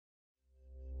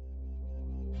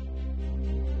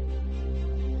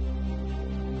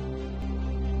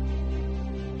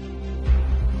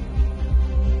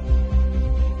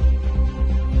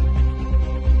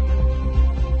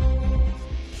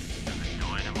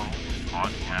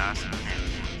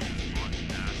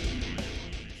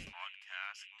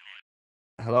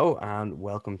Hello and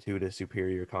welcome to the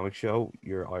Superior Comic Show,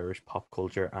 your Irish pop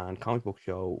culture and comic book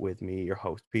show with me, your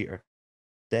host, Peter.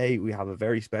 Today we have a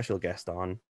very special guest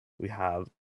on. We have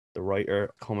the writer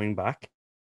coming back,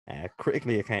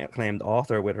 critically acclaimed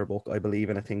author with her book, I believe,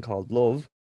 in a thing called Love,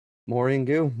 Maurene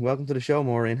Goo. Welcome to the show,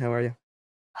 Maureen. How are you?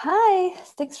 Hi,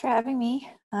 thanks for having me.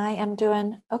 I am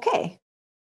doing okay.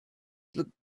 Look,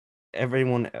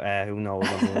 everyone who knows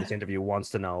I'm doing this interview wants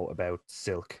to know about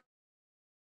Silk.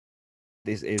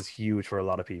 This is huge for a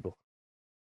lot of people.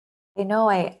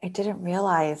 I didn't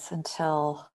realize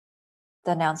until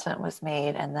the announcement was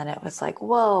made, and then it was like,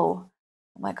 whoa,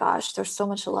 oh my gosh, there's so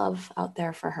much love out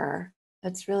there for her.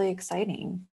 It's really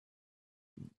exciting.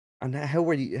 And how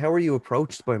were you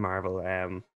approached by Marvel?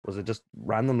 Was it just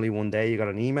randomly one day you got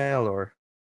an email or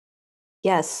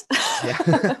Yes. yeah,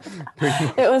 pretty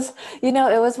It much. was,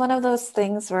 it was one of those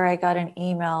things where I got an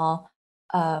email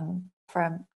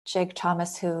from Jake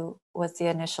Thomas, who was the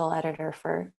initial editor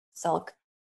for Silk.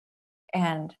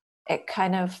 And I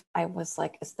was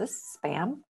like, is this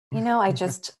spam?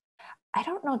 I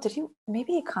don't know.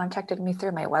 Maybe he contacted me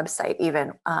through my website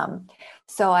even.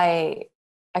 So I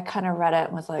kind of read it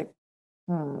and was like,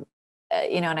 hmm,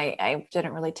 and I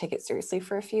didn't really take it seriously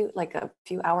for a few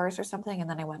hours or something. And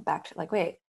then I went back to like,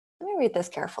 wait, let me read this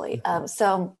carefully.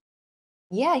 So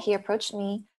yeah, he approached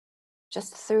me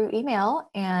just through email,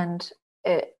 and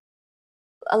it,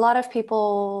 a lot of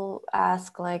people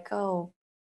ask like, oh,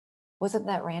 wasn't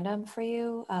that random for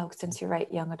you since you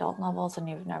write young adult novels and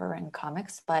you've never written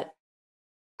comics? But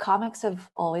comics have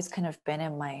always kind of been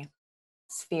in my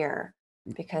sphere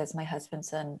because my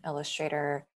husband's an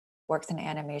illustrator, works in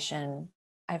animation.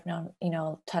 I've known,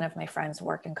 a ton of my friends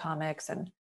work in comics,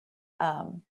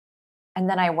 um, and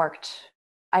then I worked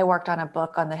on a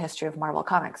book on the history of Marvel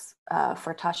Comics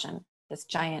for Taschen, this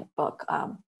giant book,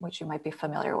 which you might be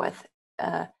familiar with.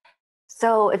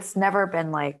 So it's never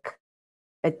been like,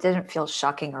 it didn't feel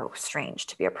shocking or strange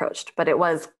to be approached, but it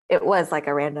was like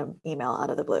a random email out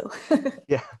of the blue.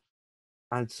 Yeah,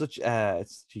 and it's a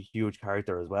huge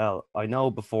character as well. I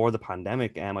know before the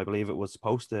pandemic, I believe it was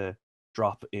supposed to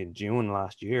drop in June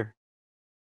last year,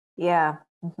 Yeah.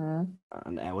 Hmm.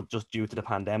 and just due to the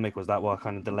pandemic, was that what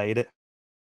kind of delayed it?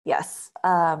 Yes.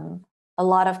 A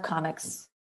lot of comics,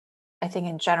 I think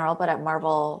in general, but at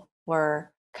Marvel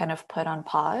were kind of put on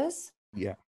pause.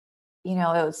 Yeah,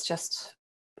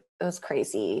 It was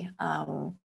crazy. I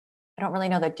don't really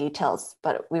know the details,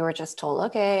 but we were just told,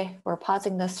 okay, we're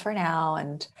pausing this for now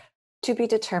and to be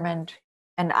determined.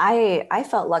 And I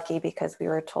felt lucky because we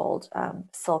were told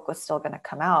Silk was still going to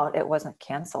come out. It wasn't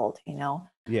canceled.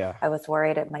 yeah. I was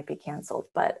worried it might be canceled,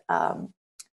 but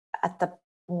at the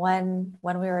when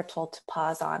we were told to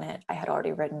pause on it, I had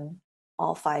already written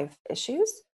all 5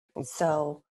 issues. Oh,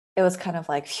 So it was kind of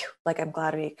like, phew, like I'm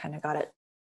glad we kind of got it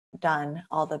done,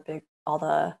 all the,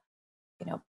 you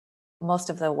know, most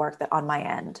of the work that on my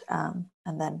end. And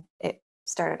then it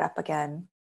started up again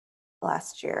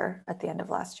last year, at the end of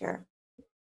last year.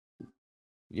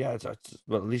 yeah.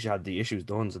 Well, at least you had the issues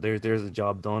done, so there's a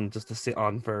job done just to sit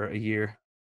on for a year.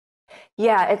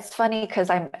 Yeah, it's funny because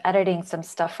I'm editing some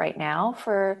stuff right now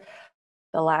for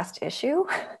the last issue.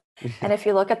 And Yeah, if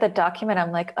you look at the document,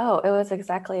 I'm like, oh, it was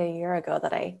exactly a year ago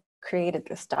that I created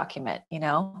this document.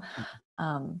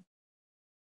 Um,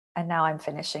 and now I'm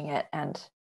finishing it. And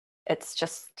it's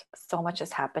just so much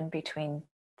has happened between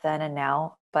then and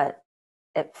now, but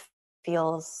it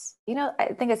feels,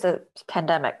 I think it's a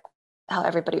pandemic, how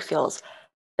everybody feels.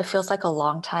 It feels like a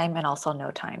long time and also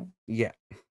no time. yeah.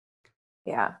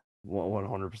 Yeah.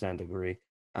 100% agree.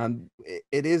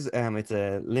 It is it's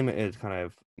a limited kind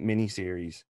of mini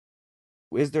series.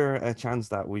 Is there a chance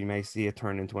that we may see it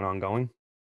turn into an ongoing?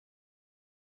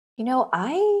 You know,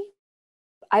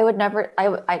 I would never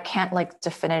I can't like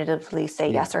definitively say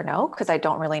Yeah, yes or no because I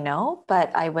don't really know,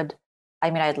 but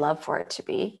I'd love for it to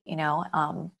be.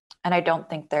 And I don't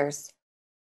think there's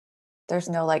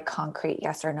no like concrete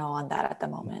yes or no on that at the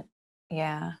moment.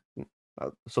 Yeah.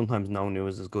 sometimes no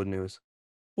news is good news.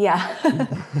 Yeah.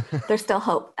 There's still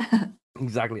hope.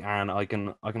 Exactly, and I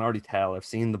can already tell. I've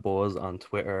seen the buzz on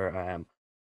Twitter.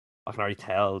 I can already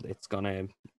tell it's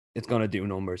gonna do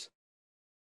numbers.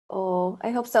 Oh,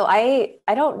 I hope so. I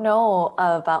don't know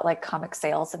about like comic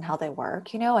sales and how they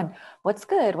work, and what's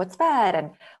good, what's bad,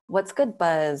 and what's good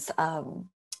buzz.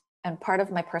 And part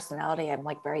of my personality, I'm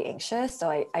like very anxious, so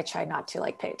I try not to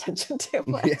like pay attention too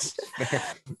Yeah, much.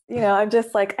 fair. I'm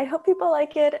just like, I hope people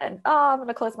like it, and I'm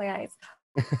gonna close my eyes.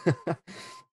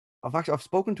 I've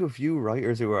spoken to a few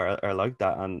writers who are like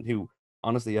that and who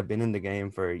honestly, I've been in the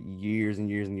game for years and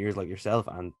years and years, like yourself,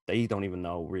 and they don't even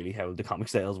know really how the comic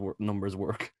sales numbers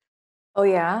work. Oh,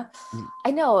 yeah. Mm.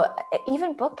 I know,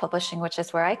 even book publishing, which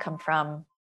is where I come from,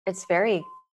 it's very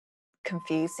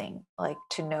confusing, like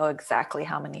to know exactly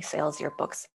how many sales your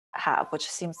books have, which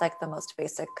seems like the most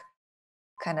basic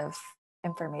kind of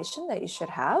information that you should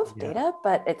have, Yeah, data,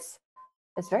 but it's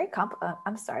very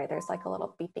I'm sorry, there's like a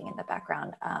little beeping in the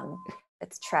background.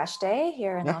 It's trash day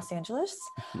here in yeah, Los Angeles.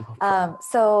 no problem.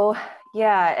 So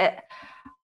yeah,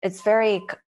 it's very,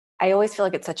 I always feel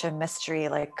like it's such a mystery,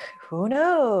 like who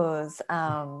knows?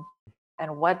 And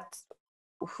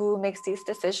who makes these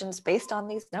decisions based on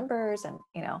these numbers? And,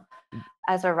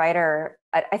 as a writer,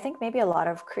 I think maybe a lot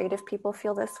of creative people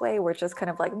feel this way. We're just kind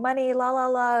of like money, la, la,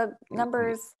 la,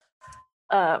 numbers,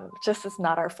 just is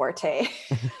not our forte.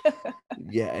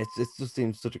 Yeah, it just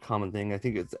seems such a common thing. I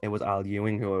think it was Al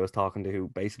Ewing who I was talking to who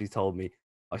basically told me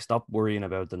I stopped worrying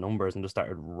about the numbers and just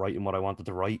started writing what I wanted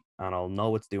to write, and I'll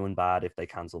know it's doing bad if they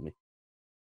cancel me.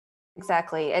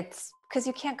 Exactly. It's because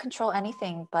you can't control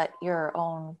anything but your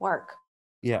own work.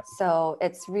 Yeah, So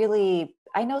it's really,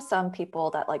 I know some people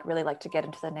that like really like to get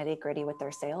into the nitty gritty with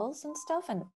their sales and stuff,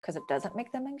 and because it doesn't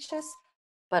make them anxious.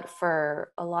 But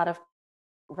for a lot of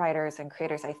writers and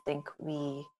creators, I think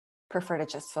we prefer to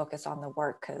just focus on the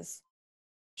work because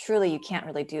truly you can't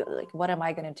really do, like, what am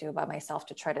I going to do by myself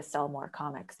to try to sell more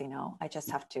comics? I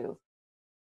just have to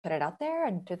put it out there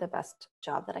and do the best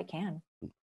job that I can.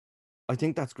 I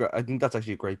think that's great. I think that's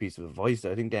actually a great piece of advice.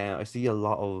 I think I see a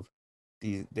lot of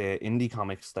the indie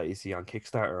comics that you see on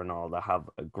Kickstarter and all that have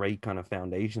a great kind of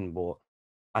foundation, but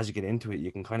as you get into it,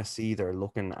 you can kind of see they're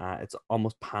looking at it's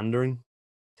almost pandering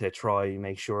to try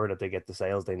make sure that they get the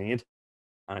sales they need.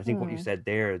 And I think what you Hmm. said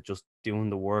there, just doing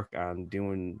the work and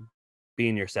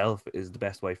being yourself is the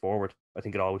best way forward. I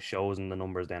think it always shows in the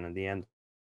numbers then in the end.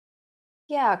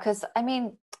 Yeah, because I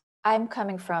mean, I'm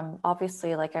coming from,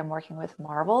 obviously, like, I'm working with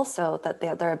Marvel, so that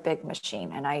they're a big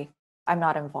machine, and I'm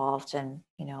not involved in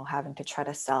having to try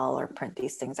to sell or print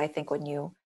these things. I think when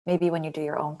you do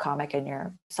your own comic and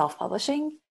you're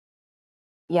self-publishing,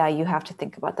 yeah, you have to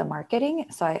think about the marketing.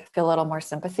 So I feel a little more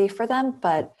sympathy for them,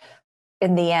 but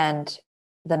in the end,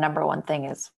 the number one thing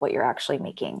is what you're actually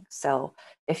making. So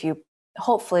if you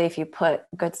hopefully if you put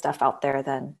good stuff out there,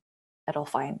 then it'll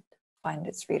find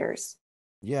its readers.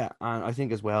 Yeah, and I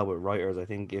think as well with writers, I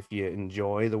think if you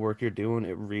enjoy the work you're doing,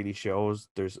 it really shows.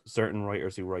 There's certain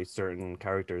writers who write certain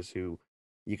characters who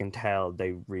you can tell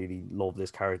they really love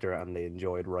this character and they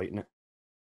enjoyed writing it.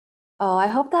 Oh, I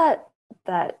hope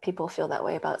that people feel that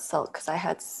way about Silk because I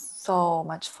had so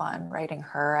much fun writing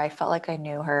her. I felt like I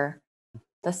knew her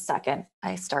the second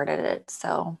I started it.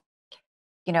 So,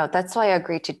 that's why I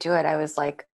agreed to do it. I was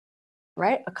like,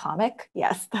 write a comic?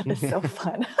 Yes, that is so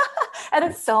fun. And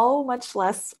it's so much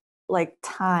less like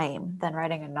time than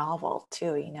writing a novel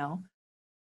too.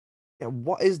 Yeah,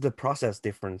 what is the process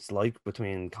difference like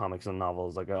between comics and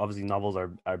novels? Like obviously novels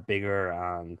are bigger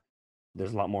and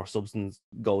there's a lot more substance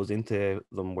goes into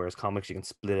them, whereas comics you can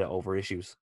split it over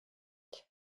issues.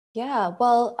 Yeah,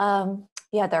 well,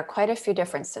 yeah, there are quite a few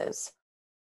differences.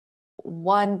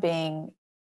 One being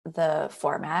the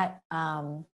format.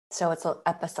 So it's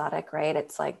episodic, right?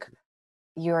 It's like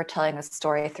you're telling a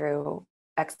story through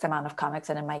X amount of comics,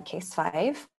 and in my case,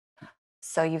 five.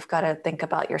 So you've got to think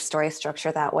about your story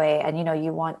structure that way. And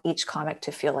you want each comic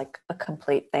to feel like a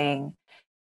complete thing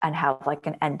and have like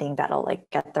an ending that'll like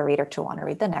get the reader to want to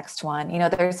read the next one.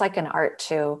 There's like an art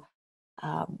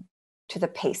um, to the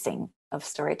pacing of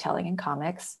storytelling in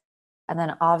comics. And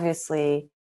then obviously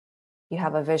you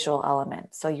have a visual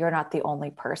element. So you're not the only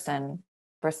person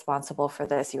responsible for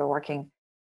this. You're working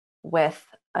with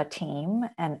a team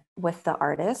and with the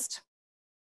artist.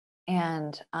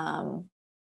 And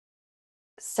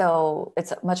so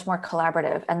it's much more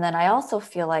collaborative. And then I also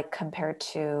feel like compared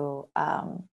to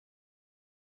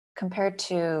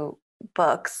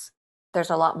books, there's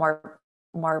a lot more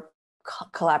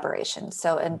collaboration.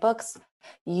 So in books,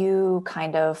 you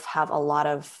kind of have a lot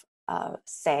of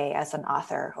say as an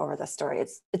author over the story.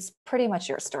 It's pretty much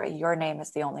your story. Your name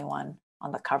is the only one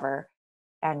on the cover,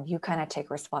 and you kind of take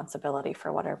responsibility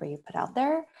for whatever you put out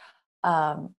there.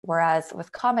 Whereas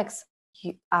with comics,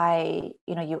 you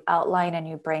outline and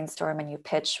you brainstorm and you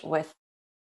pitch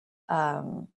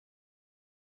um,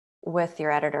 with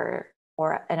your editor,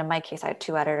 and in my case, I had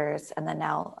two editors, and then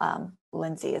now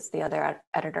Lindsay is the other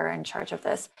editor in charge of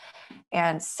this.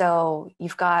 And so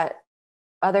you've got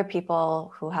other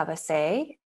people who have a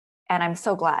say. And I'm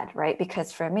so glad, right?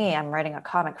 Because for me, I'm writing a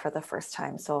comic for the first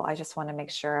time. So I just want to make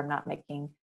sure I'm not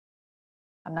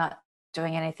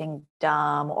doing anything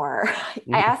dumb, or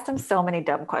I asked them so many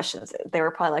dumb questions. They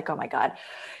were probably like, oh my God.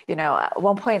 At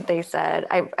one point they said,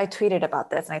 I tweeted about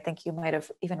this, and I think you might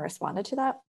have even responded to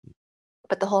that,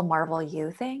 but the whole Marvel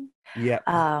U thing. Yeah.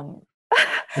 Um,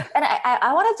 and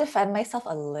I want to defend myself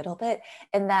a little bit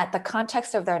in that the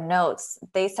context of their notes,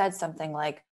 they said something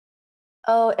like,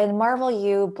 oh, in Marvel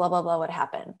U, blah, blah, blah would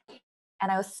happen.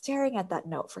 And I was staring at that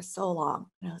note for so long.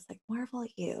 And I was like, Marvel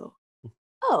U.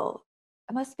 Oh,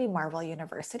 it must be Marvel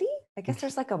University. I guess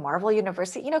there's like a Marvel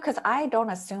University, because I don't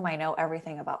assume I know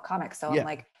everything about comics. So I'm Yeah.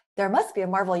 like, there must be a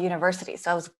Marvel University.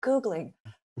 So I was Googling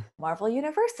Marvel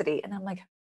University, and I'm like,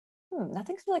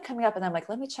 nothing's really coming up. And I'm like,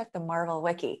 let me check the Marvel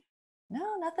wiki.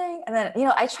 No, nothing. And then,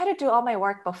 I try to do all my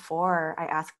work before I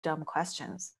ask dumb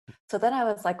questions. So then I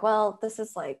was like, well, this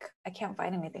is like, I can't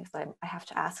find anything. So I have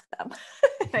to ask them.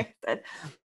 And I said,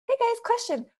 hey guys,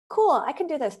 question. Cool, I can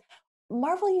do this.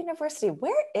 Marvel University,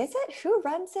 where is it? Who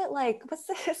runs it? Like, what's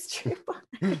the history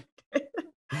behind it?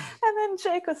 And then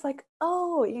Jake was like,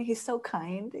 oh, he's so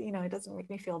kind. It doesn't make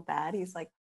me feel bad. He's like,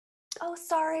 oh,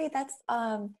 sorry, that's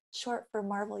short for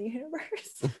Marvel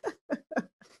Universe.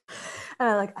 And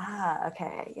I'm like,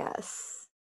 okay, yes.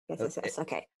 Yes,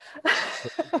 okay.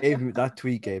 That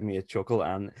tweet gave me a chuckle,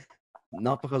 and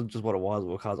not because of just what it was,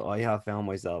 because I have found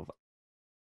myself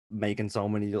making so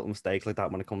many little mistakes like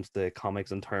that when it comes to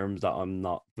comics and terms that I'm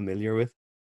not familiar with.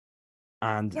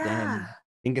 And then Yeah.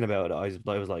 thinking about it,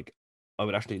 I was like, I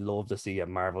would actually love to see a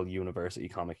Marvel University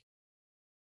comic.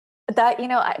 That,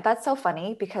 that's so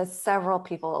funny because several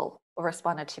people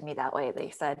responded to me that way.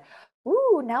 They said,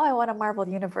 ooh, now I want a Marvel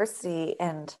University.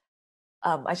 And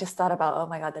I just thought about, oh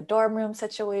my God, the dorm room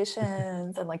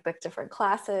situations and like the different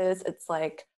classes. It's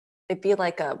like, it'd be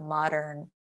like a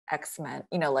modern X-Men,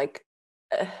 like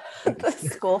the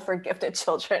school for gifted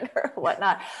children or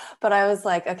whatnot. But I was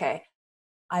like, okay,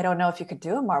 I don't know if you could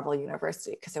do a Marvel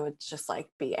University because it would just like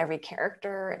be every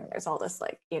character and there's all this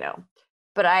like,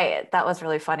 but that was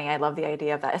really funny. I love the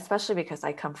idea of that, especially because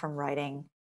I come from writing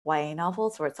YA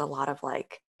novels where it's a lot of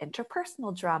like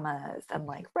interpersonal dramas and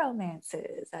like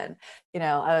romances. And,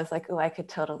 I was like, oh, I could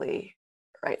totally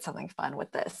write something fun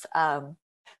with this.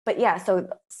 But yeah, so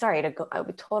sorry to go,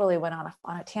 we totally went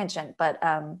on a tangent, but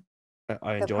I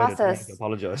the enjoyed it. I have to process.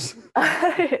 apologize.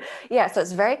 Yeah, so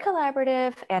it's very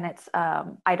collaborative, and it's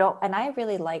I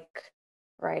really like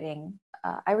writing.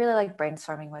 I really like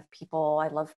brainstorming with people. I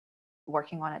love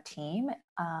working on a team,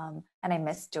 and I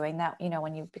miss doing that.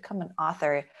 When you become an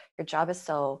author, your job is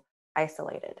so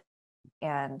isolated,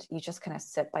 and you just kind of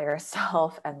sit by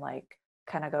yourself and like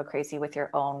kind of go crazy with your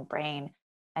own brain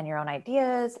and your own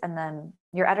ideas, and then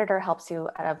your editor helps you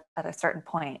at a certain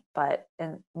point, but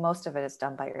most of it is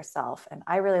done by yourself. And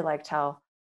I really liked how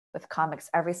with comics,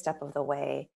 every step of the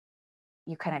way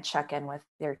you kind of check in with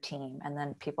your team, and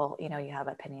then people, you have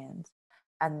opinions,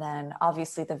 and then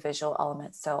obviously the visual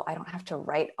elements, so I don't have to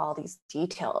write all these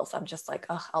details. I'm just like,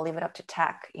 oh, I'll leave it up to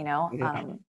tech. Yeah.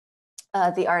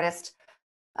 The artist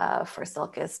for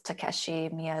Silk is Takeshi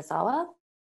Miyazawa,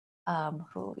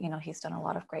 who, he's done a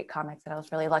lot of great comics, and I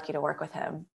was really lucky to work with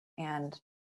him. And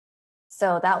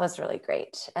so that was really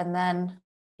great. And then,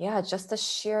 yeah, just the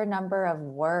sheer number of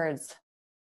words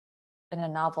in a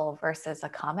novel versus a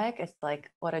comic, it's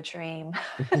like, what a dream.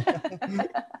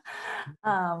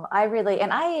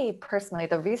 I personally,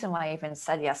 the reason why I even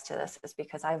said yes to this is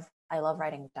because I love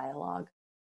writing dialogue.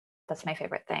 That's my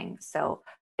favorite thing. So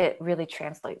it really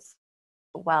translates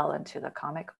well into the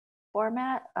comic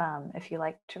format, if you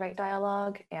like to write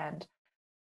dialogue. And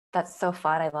that's so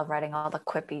fun. I love writing all the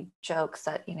quippy jokes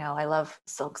that, I love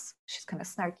Silk's. She's kind of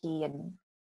snarky, and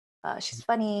she's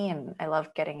funny, and I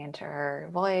love getting into her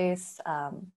voice.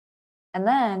 And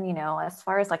then, as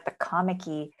far as like the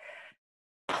comic-y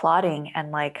plotting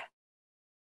and like,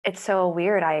 it's so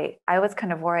weird. I was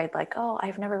kind of worried, like, oh,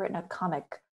 I've never written a comic.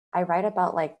 I write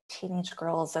about like teenage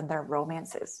girls and their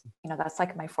romances. That's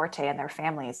like my forte, and their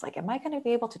families. Like, am I going to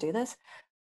be able to do this?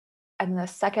 And the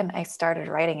second I started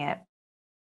writing it,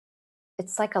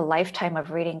 it's like a lifetime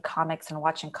of reading comics and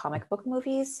watching comic book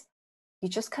movies. You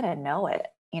just kind of know it.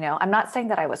 I'm not saying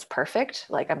that I was perfect.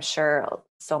 Like, I'm sure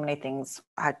so many things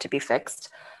had to be fixed.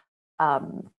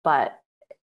 But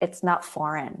it's not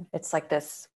foreign. It's like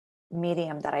this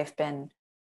medium that I've been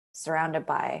surrounded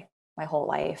by my whole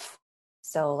life.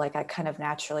 So like I kind of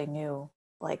naturally knew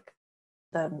like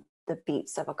the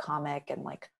beats of a comic, and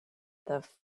like the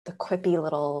the quippy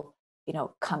little,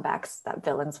 comebacks that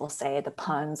villains will say, the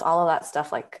puns, all of that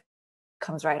stuff like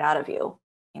comes right out of you,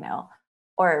 you know,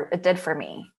 or it did for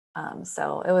me.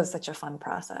 So it was such a fun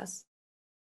process.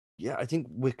 Yeah, I think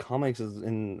with comics is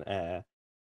in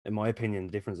in my opinion,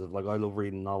 the difference of like I love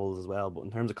reading novels as well, but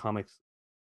in terms of comics,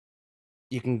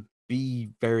 you can be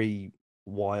very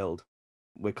wild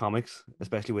with comics,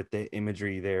 especially with the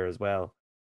imagery there as well,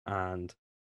 and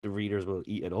the readers will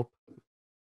eat it up.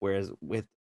 Whereas with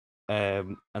a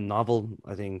novel,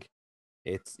 I think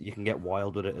it's you can get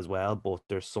wild with it as well, but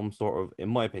there's some sort of, in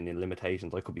my opinion,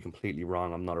 limitations. I could be completely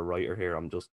wrong. I'm not a writer here. I'm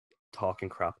just talking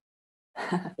crap.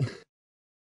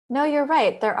 No, you're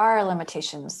right. There are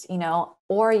limitations, you know,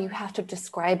 or you have to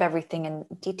describe everything in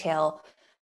detail,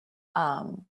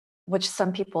 um, which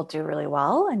some people do really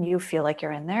well, and you feel like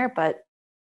you're in there. But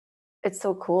it's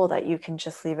so cool that you can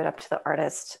just leave it up to the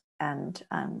artist, and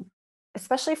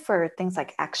especially for things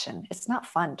like action. It's not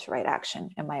fun to write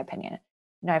action, in my opinion.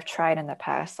 You know, I've tried in the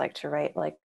past, like to write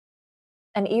like,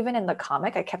 and even in the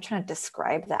comic, I kept trying to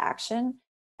describe the action,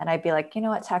 and I'd be like, you know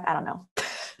what, Tech, I don't know.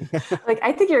 Like,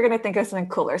 I think you're gonna think of something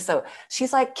cooler. So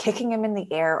she's like kicking him in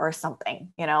the air or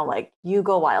something, you know, like you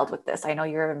go wild with this. I know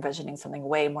you're envisioning something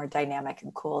way more dynamic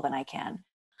and cool than I can.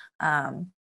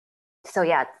 Um, so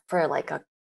yeah, for like a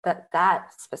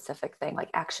that specific thing,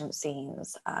 like action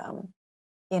scenes,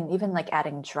 and even like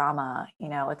adding drama, you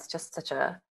know, it's just such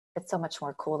a it's so much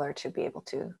more cooler to be able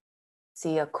to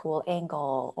see a cool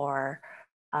angle or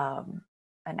um,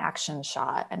 an action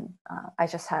shot. And I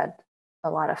just had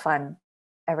a lot of fun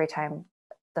every time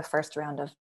the first round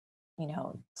of, you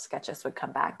know, sketches would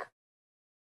come back.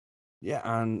 Yeah,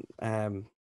 and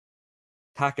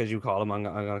Tack, as you call him, I'm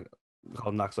gonna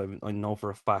call him that, so I know for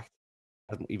a fact,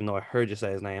 even though I heard you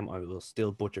say his name, I will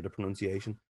still butcher the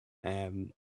pronunciation.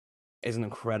 Um, is an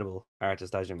incredible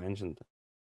artist, as you mentioned,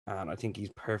 and I think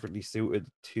he's perfectly suited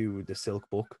to the Silk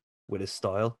Book with his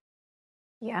style.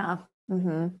 Yeah.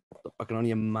 Hmm. I can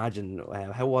only imagine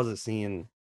how was it seeing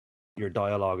your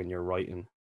dialogue and your writing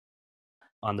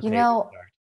on the You page at the know,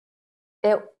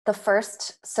 start. the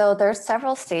first, so there's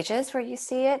several stages where you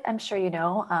see it. I'm sure you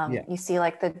know. Yeah. You see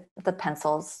like the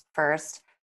pencils first,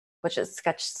 which is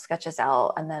sketches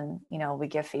out, and then you know we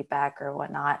give feedback or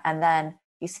whatnot, and then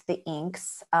you see the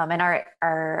inks. And our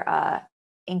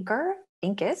inker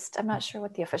inkist, I'm not sure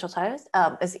what the official title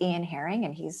is Ian Herring,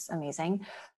 and he's amazing.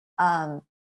 Um,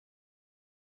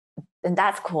 and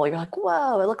that's cool. You're like,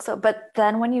 whoa, it looks so. But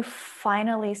then when you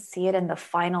finally see it in the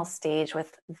final stage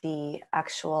with the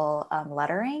actual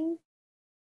lettering,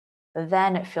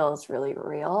 then it feels really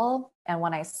real. And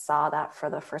when I saw that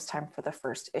for the first time for the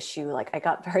first issue, like I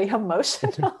got very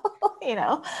emotional, you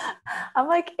know. I'm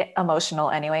like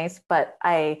emotional anyways, but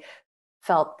I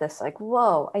felt this like,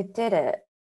 whoa, I did it.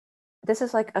 This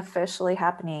is like officially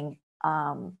happening.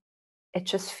 It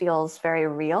just feels very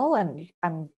real, and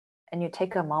you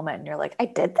take a moment and you're like, I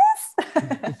did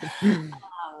this.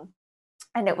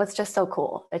 And it was just so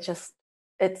cool.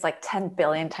 It's like 10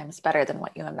 billion times better than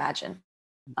what you imagine.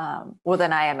 Well,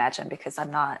 than I imagine, because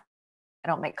I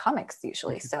don't make comics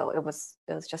usually. So it was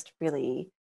just really,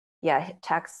 yeah,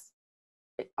 Tack's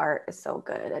art is so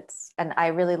good. And I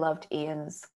really loved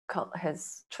Ian's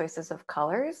his choices of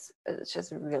colors. It's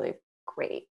just really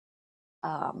great,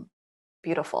 um,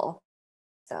 beautiful.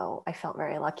 So I felt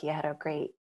very lucky. I had a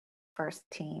great first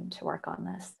team to work on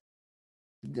this.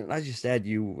 As you said,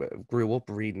 you grew up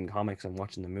reading comics and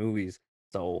watching the movies.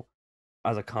 So,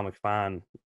 as a comic fan,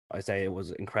 I say it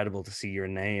was incredible to see your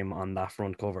name on that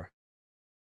front cover.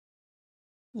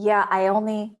 Yeah, I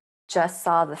only just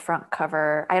saw the front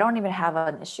cover. I don't even have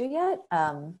an issue yet.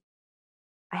 I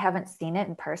haven't seen it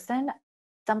in person.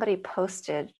 Somebody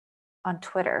posted on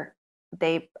Twitter.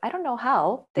 I don't know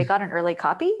how, they got an early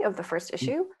copy of the first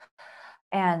issue.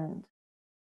 And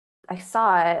I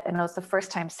saw it, and it was the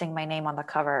first time seeing my name on the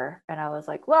cover. And I was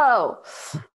like, whoa.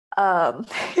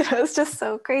 It was just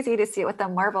so crazy to see it with the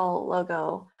Marvel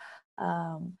logo.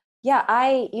 Yeah,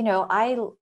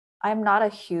 I'm not a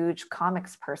huge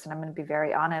comics person. I'm going to be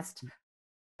very honest,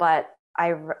 but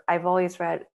I've always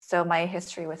read. So my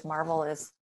history with Marvel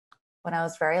is when I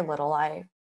was very little, I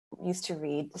used to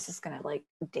read, this is going to like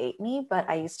date me, but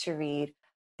I used to read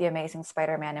The Amazing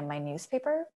Spider-Man in my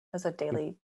newspaper as a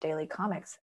daily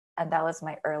comics. And that was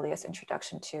my earliest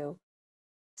introduction to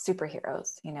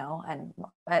superheroes, you know, and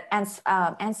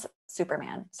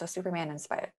Superman. So Superman and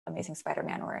Amazing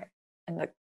Spider-Man were in the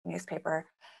newspaper.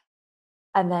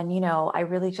 And then, you know, I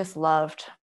really just loved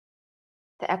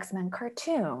the X-Men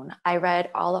cartoon. I read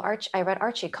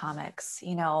Archie comics,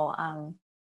 you know,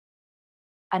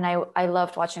 and I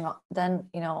loved watching then,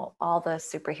 you know, all the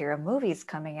superhero movies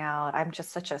coming out. I'm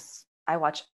just such a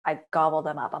I gobble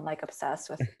them up. I'm like obsessed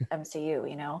with MCU,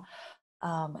 you know.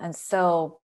 And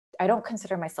so I don't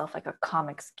consider myself like a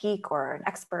comics geek or an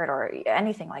expert or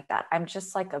anything like that. I'm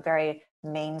just like a very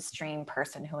mainstream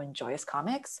person who enjoys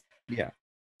comics. Yeah.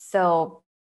 So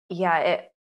yeah,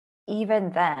 it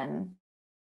even then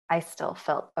I still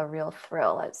felt a real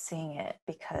thrill at seeing it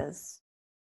because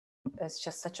it's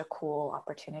just such a cool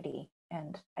opportunity.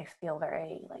 And I feel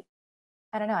very like,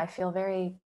 I don't know, I feel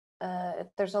very,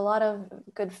 there's a lot of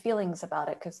good feelings about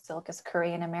it because Silk is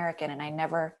Korean American. And I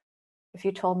never, if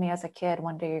you told me as a kid,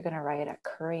 one day you're going to write a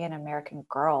Korean American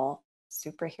girl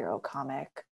superhero comic,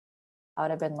 I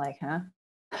would have been like, huh?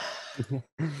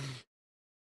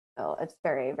 So it's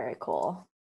very, very cool.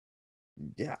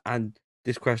 Yeah, and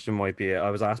this question might be, I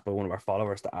was asked by one of our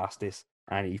followers to ask this,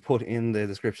 and he put in the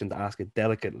description to ask it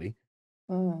delicately.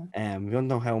 Mm. We don't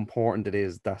know how important it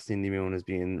is that Cindy Moon is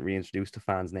being reintroduced to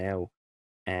fans now,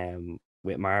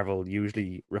 with Marvel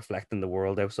usually reflecting the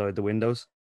world outside the windows,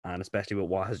 and especially with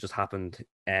what has just happened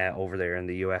over there in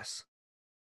the US.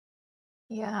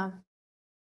 Yeah.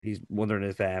 He's wondering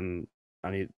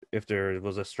if there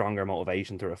was a stronger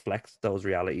motivation to reflect those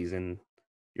realities in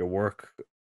your work,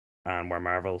 and were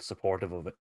Marvel supportive of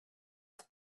it.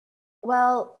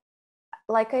 Well,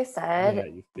 like I Yeah, said,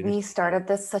 you we finished it there. started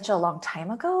this such a long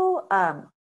time ago.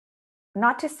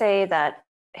 Not to say that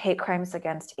hate crimes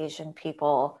against Asian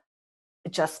people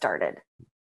just started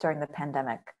during the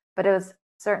pandemic, but it was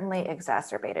certainly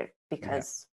exacerbated Yeah,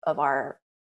 because of our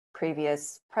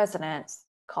previous presidents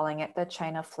calling it the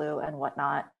China flu and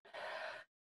whatnot.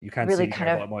 you can't Really see kind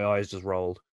there, of, but my eyes just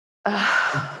rolled.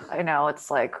 I know it's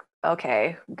like,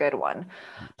 okay, good one.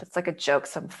 It's like a joke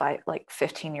some fight like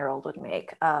 15-year-old would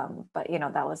make. But you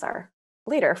know, that was our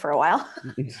leader for a while.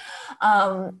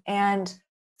 And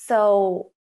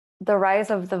so the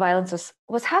rise of the violence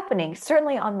was happening,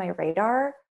 certainly on my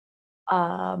radar.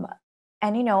 Um,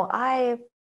 and you know, I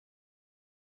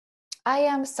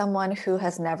am someone who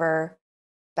has never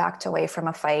backed away from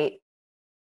a fight,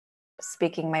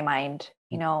 speaking my mind.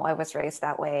 You know, I was raised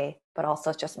that way, but also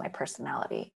it's just my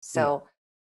personality. Yeah, So,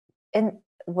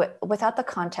 without the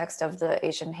context of the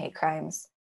Asian hate crimes,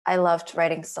 I loved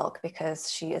writing Silk because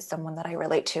she is someone that I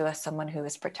relate to as someone who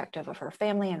is protective of her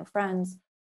family and friends,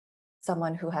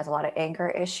 someone who has a lot of anger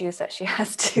issues that she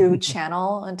has to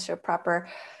channel into a proper,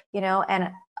 you know,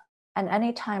 and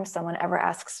anytime someone ever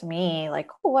asks me like,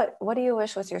 oh, what do you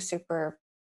wish was your super,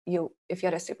 you if you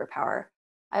had a superpower,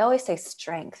 I always say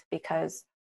strength because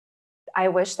I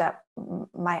wish that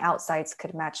my outsides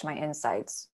could match my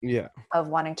insides yeah, of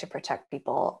wanting to protect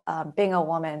people. Being a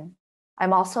woman,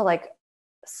 I'm also like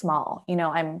small, you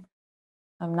know, I'm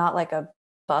not like a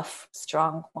buff,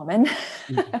 strong woman.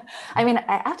 I mean,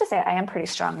 I have to say I am pretty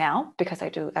strong now because I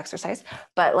do exercise,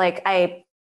 but like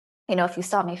you know, if you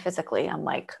saw me physically, I'm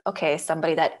like, okay,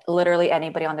 somebody that literally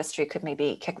anybody on the street could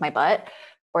maybe kick my butt,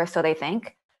 or so they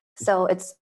think. So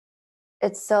it's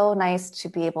so nice to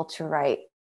be able to write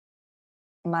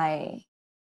my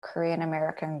Korean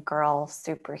American girl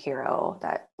superhero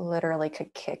that literally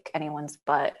could kick anyone's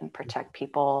butt and protect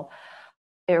people.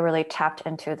 It really tapped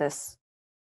into this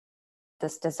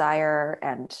desire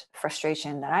and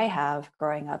frustration that I have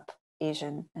growing up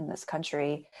Asian in this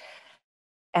country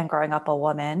and growing up a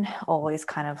woman, always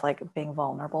kind of like being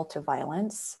vulnerable to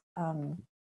violence.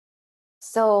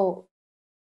 So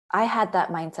I had that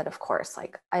mindset, of course,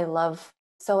 like I love,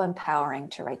 so empowering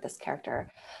to write this character.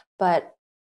 But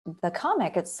the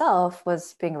comic itself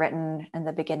was being written in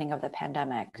the beginning of the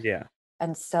pandemic. yeah,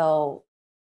 And so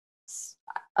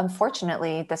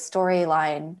unfortunately, the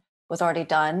storyline was already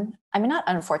done. I mean, not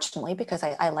unfortunately, because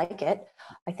I like it.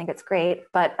 I think it's great.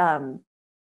 But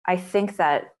I think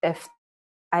that if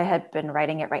I had been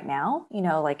writing it right now, you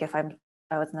know, like if I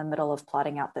was in the middle of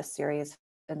plotting out this series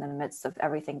in the midst of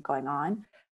everything going on,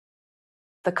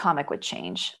 the comic would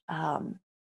change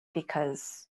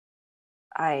because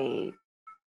I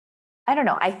I don't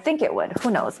know. I think it would.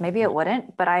 Who knows? Maybe it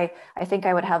wouldn't. But I think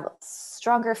I would have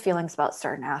stronger feelings about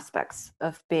certain aspects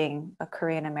of being a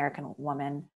Korean American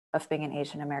woman, of being an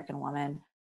Asian American woman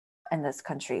in this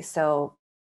country. So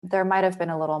there might have been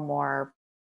a little more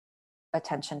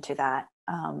attention to that.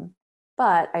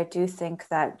 But I do think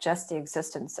that just the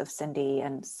existence of Cindy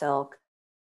and Silk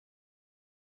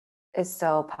is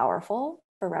so powerful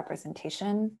for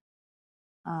representation,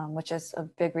 which is a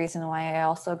big reason why I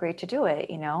also agreed to do it.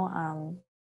 You know,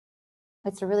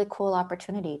 it's a really cool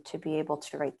opportunity to be able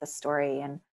to write the story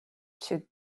and to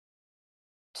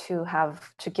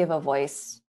to give a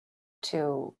voice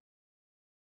to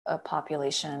a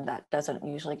population that doesn't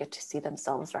usually get to see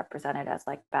themselves represented as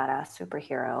like badass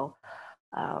superhero.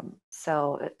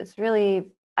 So it's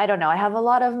really, I don't know, I have a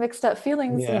lot of mixed up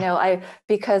feelings, you yeah. know, I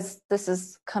because this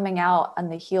is coming out on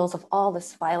the heels of all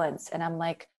this violence, and I'm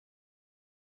like,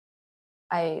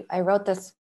 I wrote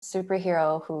this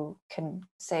superhero who can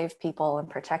save people and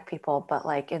protect people, but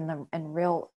like in the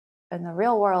real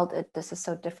world, this is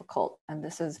so difficult, and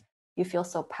this is you feel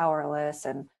so powerless,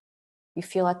 and you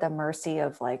feel at the mercy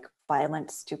of like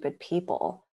violent, stupid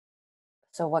people.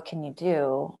 So what can you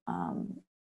do?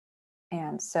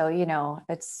 And so,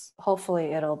 it's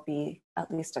hopefully it'll be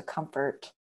at least a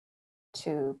comfort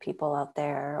to people out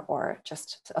there, or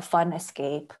just a fun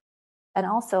escape. And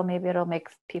also maybe it'll make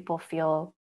people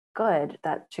feel good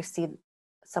that to see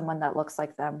someone that looks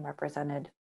like them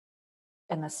represented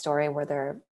in a story where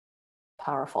they're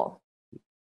powerful.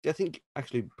 I think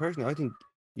actually personally, I think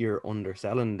you're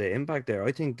underselling the impact there.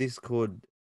 I think this could,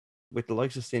 with the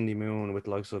likes of Cindy Moon, with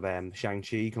the likes of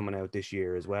Shang-Chi coming out this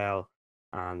year as well,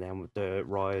 and then with the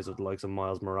rise of the likes of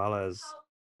Miles Morales,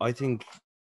 I think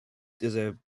there's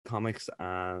a comics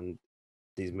and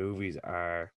these movies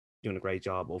are doing a great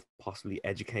job of possibly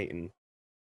educating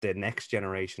the next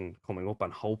generation coming up,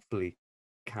 and hopefully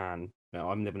can, now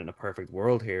I'm living in a perfect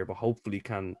world here, but hopefully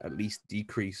can at least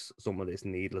decrease some of this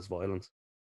needless violence.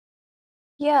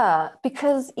 Yeah,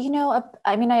 because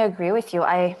I mean, I agree with you.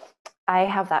 I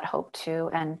have that hope too.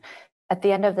 And at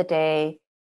the end of the day,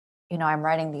 I'm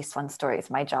writing these fun stories.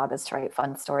 My job is to write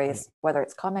fun Yeah. stories, whether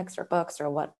it's comics or books or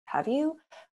what have you.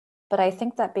 But I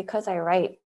think that because I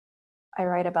write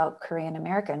about Korean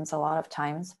Americans a lot of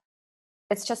times,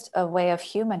 it's just a way of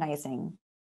humanizing,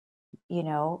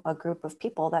 a group of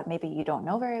people that maybe you don't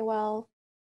know very well,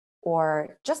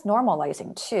 or just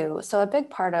normalizing too. So a big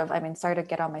part of, I mean, sorry to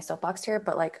get on my soapbox here,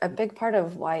 but like a big part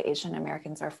of why Asian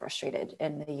Americans are frustrated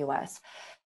in the US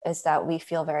is that we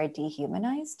feel very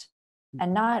dehumanized,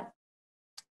 and not,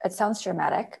 it sounds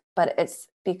dramatic, but it's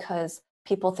because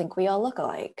people think we all look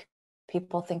alike.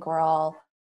 People think we're all,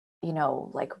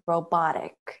 like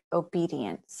robotic,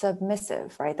 obedient,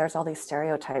 submissive, right? There's all these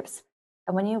stereotypes.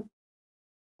 And when you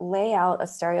lay out a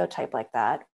stereotype like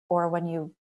that, or when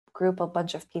you group a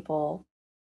bunch of people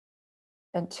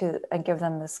and give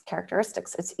them this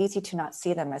characteristics, it's easy to not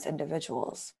see them as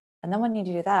individuals. And then when you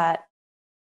do that,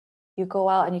 you go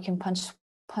out and you can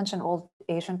punch an old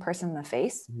Asian person in the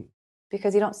face, Mhm.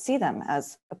 because you don't see them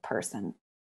as a person.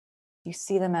 You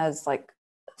see them as like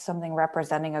something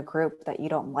representing a group that you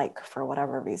don't like for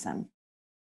whatever reason.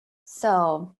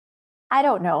 So I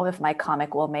don't know if my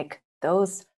comic will make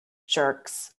those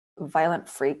jerks, violent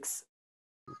freaks,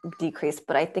 decrease,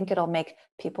 but I think it'll make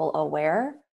people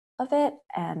aware of it,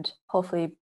 and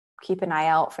hopefully keep an eye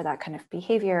out for that kind of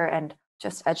behavior, and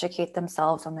just educate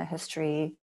themselves on the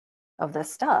history of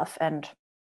this stuff. And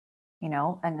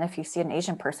if you see an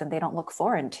Asian person, they don't look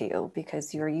foreign to you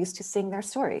because you're used to seeing their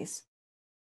stories.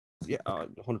 Yeah,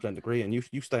 100% agree. And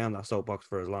you stay on that soapbox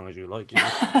for as long as you like. You're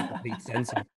not a complete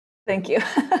censor. Thank you.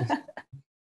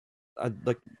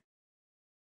 Like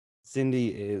Cindy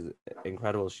is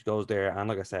incredible. She goes there, and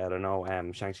like I said, I know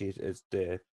Shang-Chi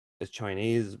is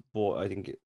Chinese, but I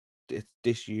think it's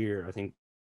this year. I think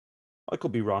I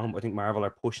could be wrong, but I think Marvel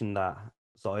are pushing that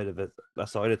side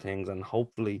of things, and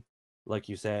hopefully, like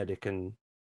you said, it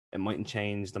mightn't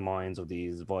change the minds of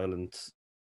these violent.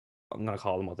 I'm gonna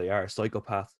call them what they are,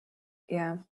 psychopaths.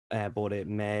 Yeah. But it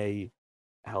may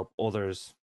help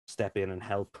others step in and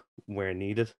help where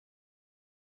needed,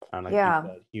 and like you Yeah.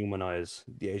 said, humanize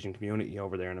the Asian community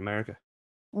over there in America.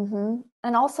 And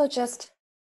also, just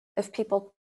if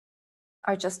people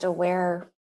are just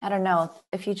aware, I don't know,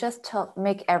 if you just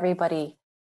make everybody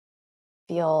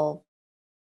feel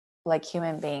like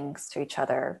human beings to each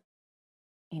other,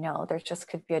 there just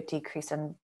could be a decrease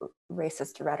in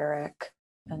racist rhetoric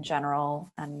in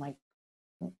general, and like,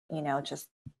 just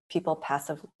people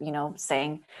passive,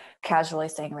 casually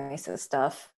saying racist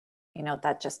stuff,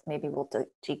 that just maybe will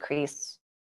decrease.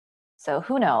 So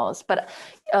who knows? But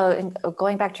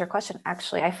going back to your question,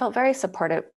 actually, I felt very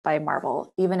supported by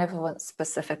Marvel, even if it wasn't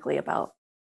specifically about,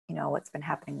 what's been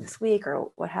happening this week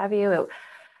or what have you.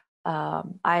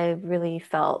 I really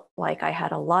felt like I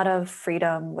had a lot of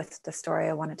freedom with the story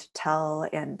I wanted to tell.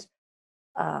 And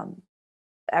um,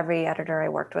 every editor I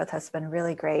worked with has been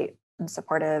really great and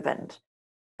supportive. And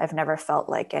I've never felt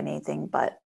like anything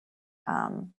but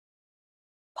um,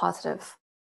 positive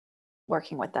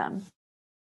working with them.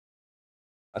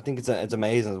 I think it's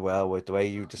amazing as well with the way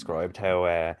you described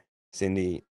how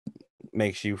Cindy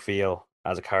makes you feel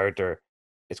as a character.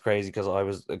 It's crazy because I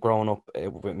was growing up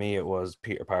with me. It was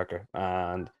Peter Parker,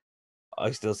 and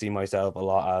I still see myself a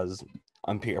lot as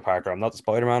I'm Peter Parker. I'm not the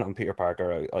Spider-Man. I'm Peter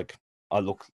Parker. I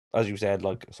look, as you said,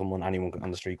 like someone anyone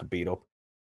on the street could beat up.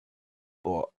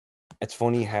 But it's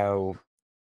funny how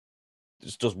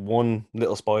just one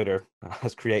little spider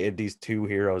has created these two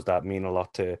heroes that mean a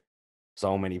lot to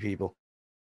so many people.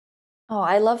 Oh,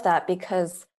 I love that,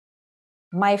 because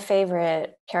my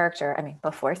favorite character, I mean,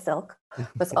 before Silk,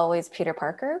 was always Peter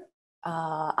Parker.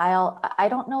 I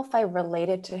don't know if I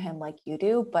related to him like you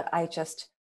do, but I just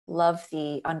love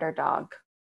the underdog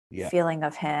Yeah. feeling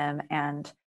of him.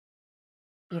 And,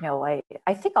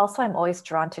 I think also I'm always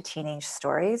drawn to teenage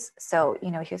stories. So, he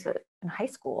was in high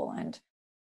school, and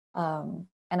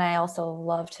I also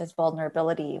loved his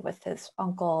vulnerability with his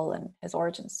uncle and his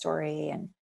origin story. And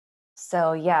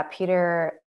so, yeah,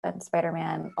 Peter and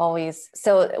Spider-Man always.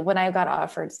 So when I got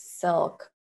offered Silk,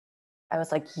 I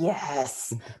was like,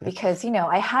 yes, because,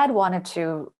 I had wanted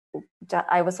to.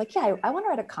 I was like, yeah, I want to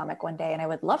write a comic one day, and I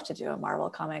would love to do a Marvel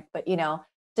comic, but,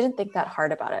 didn't think that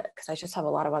hard about it because I just have a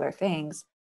lot of other things.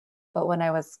 But when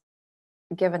I was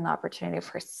given the opportunity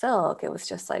for Silk, it was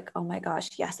just like, oh my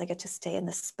gosh, yes, I get to stay in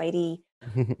the Spidey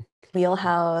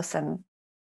wheelhouse, and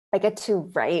I get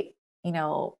to write,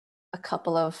 a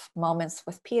couple of moments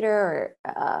with Peter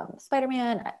or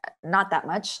Spider-Man. Not that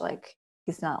much, like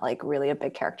he's not like really a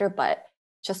big character, but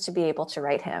just to be able to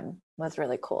write him was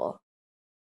really cool.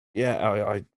 Yeah,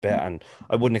 I bet, and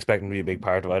I wouldn't expect him to be a big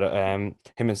part of it.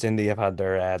 Him and Cindy have had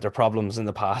their problems in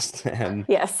the past,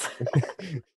 Yes.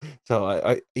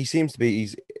 so he seems to be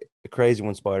he's a crazy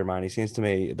one, Spider-Man. He seems to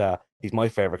me that he's my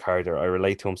favorite character. I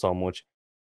relate to him so much,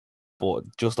 but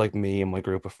just like me and my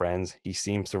group of friends, he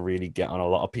seems to really get on a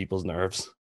lot of people's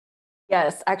nerves.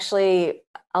 Yes, actually,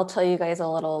 I'll tell you guys a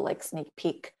little like sneak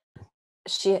peek.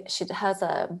 She has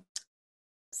a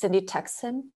Cindy texts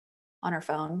him on her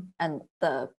phone, and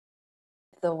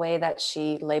the way that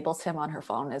she labels him on her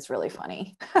phone is really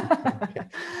funny. Okay.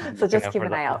 I'll be So looking just out keep for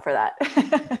an eye that. out for that.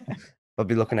 I'll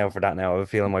be looking out for that now. I have a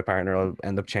feeling my partner will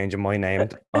end up changing my name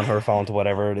on her phone to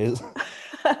whatever it is.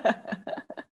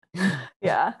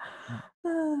 Yeah.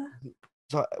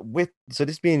 So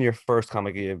this being your first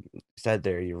comic, you said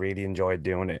there you really enjoyed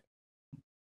doing it.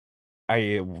 Are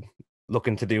you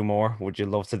looking to do more? Would you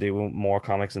love to do more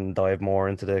comics and dive more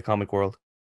into the comic world?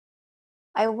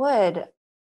 I would,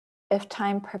 if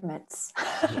time permits.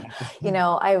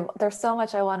 I there's so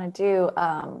much I want to do,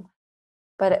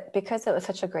 but because it was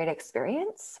such a great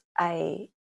experience, I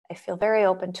feel very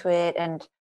open to it, and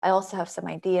I also have some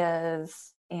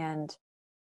ideas. And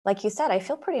like you said, I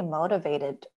feel pretty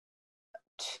motivated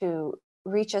to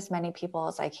reach as many people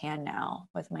as I can now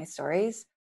with my stories.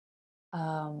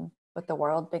 With the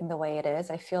world being the way it is,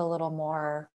 I feel a little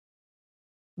more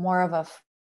of a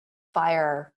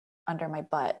fire under my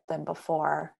butt than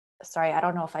before. Sorry, I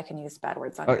don't know if I can use bad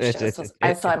words on Oh, your show. So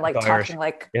I'm it's like Irish.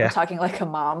 I'm Yeah, talking like a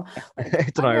mom, like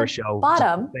it's an on Irish your show. Just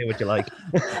bottom. say what you like.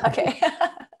 Okay.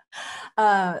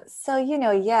 So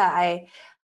yeah,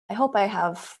 I hope I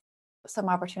have some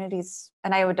opportunities,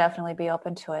 and I would definitely be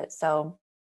open to it. So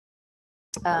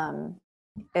um,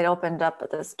 it opened up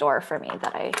this door for me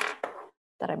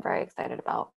that I'm very excited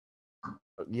about.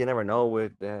 You never know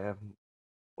with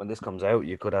when this comes out,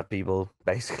 you could have people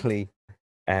basically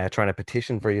trying to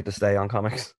petition for you to stay on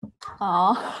comics.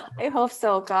 Oh, I hope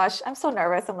so. Gosh, I'm so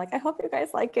nervous. I'm like, I hope you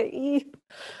guys like it.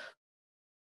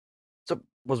 So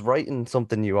was writing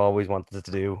something you always wanted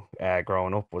to do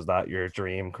growing up? Was that your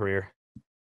dream career?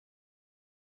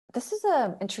 This is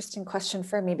an interesting question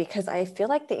for me because I feel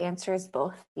like the answer is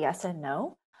both yes and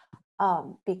no.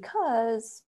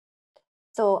 Because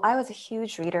so I was a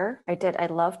huge reader. I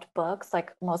loved books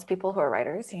like most people who are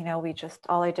writers. We just,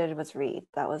 all I did was read.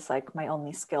 That was like my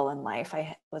only skill in life.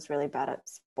 I was really bad at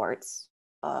sports.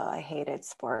 I hated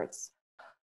sports.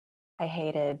 I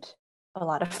hated a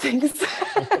lot of things,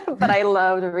 but I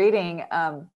loved reading.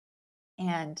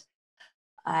 And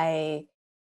I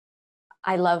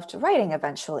I loved writing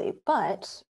eventually,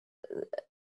 but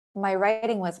my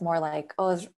writing was more like,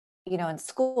 in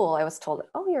school I was told,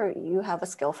 oh, you have a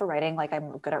skill for writing, like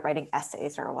I'm good at writing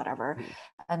essays or whatever.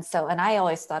 And I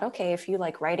always thought, okay, if you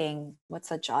like writing,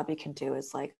 what's a job you can do?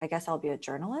 Is like, I guess I'll be a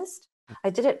journalist. I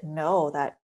didn't know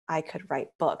that I could write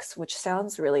books, which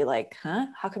sounds really like, huh,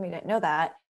 how come you didn't know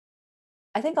that?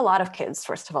 I think a lot of kids,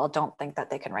 first of all, don't think that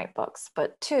they can write books,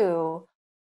 but two,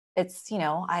 it's,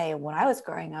 I when I was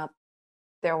growing up,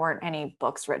 there weren't any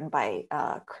books written by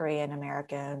Korean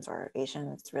Americans or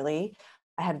Asians, really.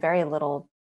 I had very little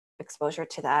exposure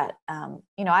to that.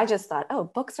 I just thought, oh,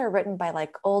 books are written by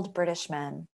like old British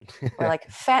men or like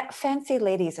fancy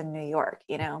ladies in New York.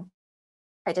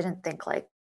 I didn't think like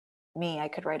me, I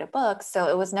could write a book. So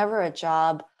it was never a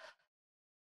job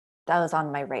that was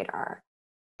on my radar.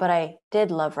 But I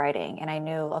did love writing, and I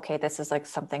knew, okay, this is like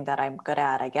something that I'm good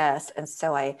at, I guess. And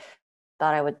so I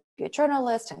thought I would be a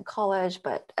journalist in college,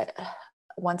 but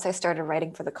once I started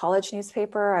writing for the college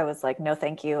newspaper, I was like, no,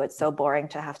 thank you. It's so boring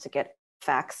to have to get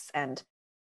facts and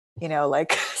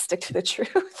like stick to the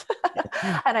truth.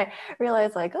 And I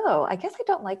realized like, oh, I guess I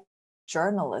don't like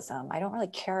journalism. I don't really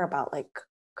care about like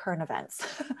current events.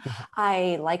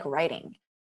 I like writing.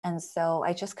 And so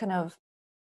I just kind of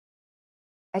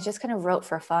wrote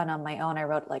for fun on my own. I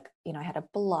wrote like, I had a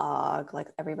blog like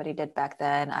everybody did back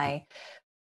then. I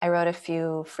wrote a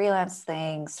few freelance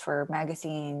things for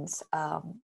magazines.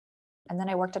 And then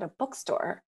I worked at a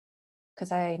bookstore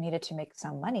because I needed to make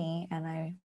some money.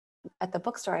 And at the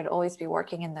bookstore, I'd always be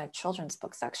working in the children's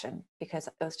book section because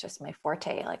it was just my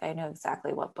forte. Like I knew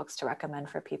exactly what books to recommend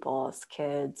for people as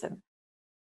kids. And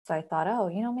so I thought, oh,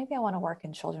 maybe I want to work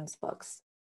in children's books.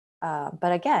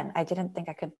 But again, I didn't think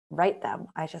I could write them.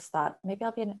 I just thought maybe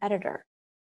I'll be an editor.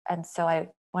 And so I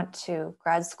went to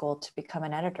grad school to become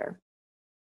an editor.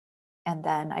 And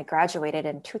then I graduated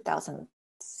in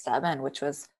 2007, which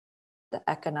was the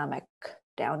economic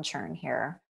downturn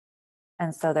here.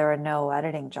 And so there were no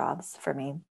editing jobs for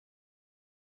me.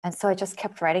 And so I just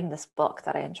kept writing this book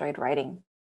that I enjoyed writing.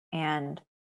 And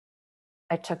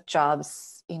I took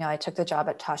jobs, I took the job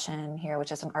at Taschen here,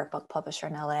 which is an art book publisher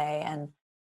in LA. And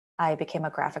I became a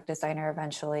graphic designer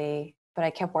eventually, but I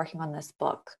kept working on this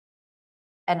book.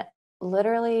 And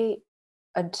literally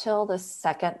until the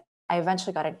second, I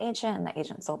eventually got an agent and the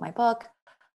agent sold my book.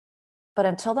 But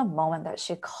until the moment that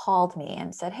she called me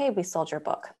and said, hey, we sold your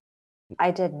book,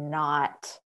 I did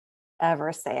not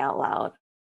ever say out loud,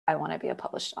 I want to be a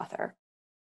published author.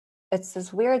 It's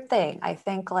this weird thing. I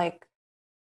think like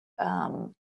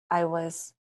I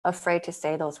was afraid to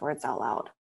say those words out loud.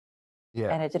 Yeah.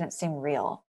 And it didn't seem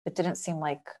real. It didn't seem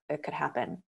like it could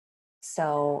happen.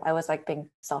 So I was like being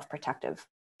self-protective,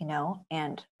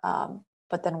 and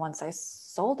but then once I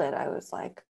sold it, I was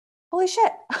like, holy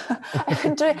shit, I've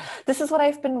been doing this is what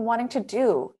I've been wanting to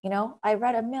do. I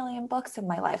read a million books in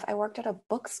my life. I worked at a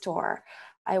bookstore.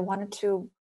 I wanted to,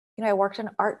 I worked in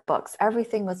art books.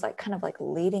 Everything was like kind of like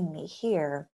leading me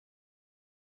here.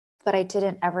 But I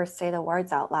didn't ever say the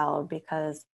words out loud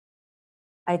because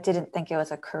I didn't think it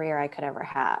was a career I could ever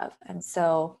have. And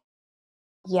so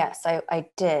yes, I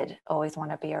did always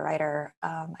want to be a writer.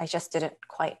 I just didn't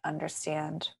quite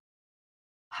understand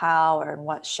how or in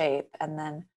what shape. And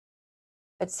then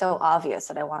it's so obvious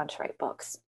that I wanted to write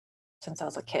books since I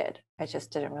was a kid. I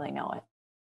just didn't really know it.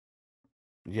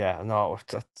 Yeah, no, I've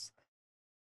discovered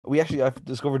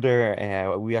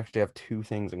we actually have two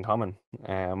things in common.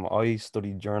 I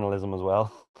studied journalism as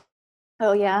well.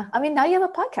 Oh, yeah. I mean, now you have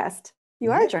a podcast.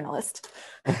 You are a Yeah. journalist.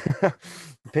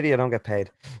 Pity I don't get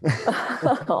paid.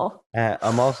 Oh,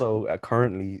 I'm also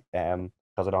currently,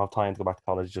 because I don't have time to go back to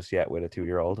college just yet with a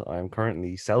 2-year-old, I'm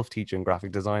currently self-teaching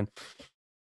graphic design.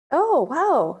 oh,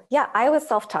 wow. Yeah, I was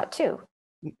self-taught too.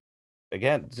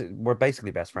 Again, we're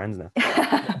basically best friends now.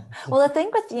 Well, the thing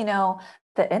with,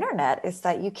 the internet is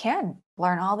that you can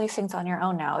learn all these things on your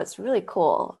own now. It's really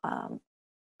cool.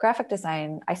 Graphic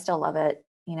design, I still love it,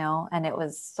 and it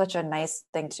was such a nice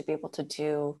thing to be able to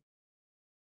do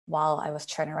while I was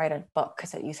trying to write a book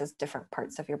because it uses different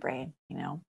parts of your brain.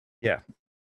 Yeah.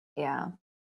 Yeah.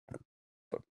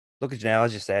 But look at you now,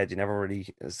 as you said, you never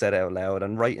really said it out loud.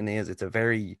 And writing it's a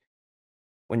very,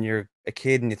 when you're a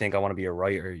kid and you think I want to be a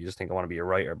writer, you just think I want to be a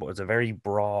writer, but it's a very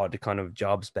broad kind of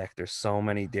job spec. There's so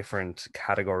many different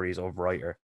categories of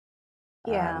writer.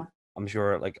 And Yeah. I'm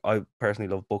sure, like, I personally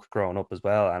love books growing up as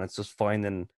well. And it's just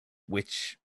finding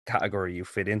which category you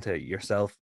fit into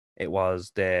yourself. It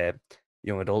was the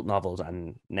young adult novels,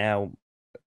 and now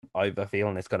I've a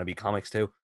feeling it's going to be comics too.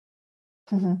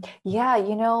 Yeah,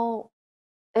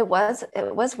 it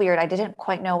was weird. I didn't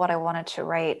quite know what I wanted to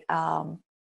write.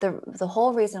 The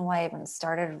whole reason why I even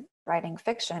started writing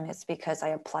fiction is because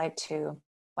when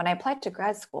I applied to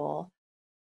grad school,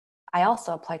 I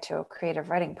also applied to a creative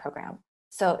writing program.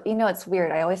 So, it's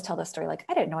weird. I always tell this story like,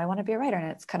 I didn't know I want to be a writer. And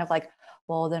it's kind of like,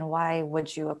 well, then why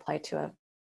would you apply to a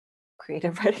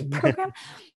creative writing program?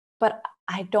 But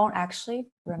I don't actually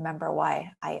remember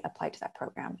why I applied to that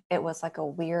program. It was like a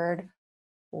weird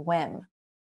whim.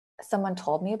 Someone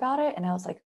told me about it, and I was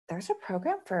like, there's a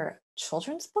program for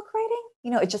children's book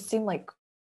writing? It just seemed like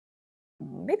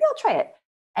maybe I'll try it.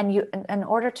 And in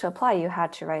order to apply, you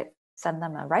had to send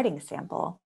them a writing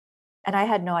sample. And I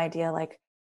had no idea, like,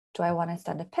 do I want to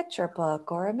send a picture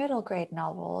book or a middle grade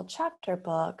novel, a chapter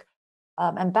book?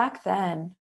 And back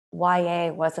then,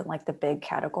 YA wasn't like the big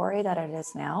category that it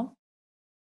is now.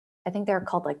 I think they were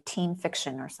called like teen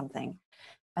fiction or something.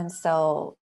 And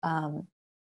so then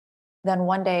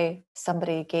one day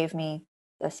somebody gave me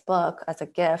this book as a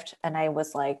gift, and I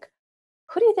was like,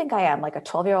 who do you think I am? Like a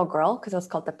 12-year-old girl? Because it was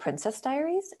called The Princess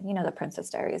Diaries. The Princess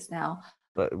Diaries now.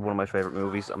 One of my favorite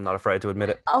movies. I'm not afraid to admit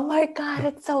it. Oh my God,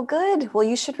 it's so good. Well,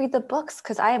 you should read the books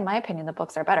because in my opinion, the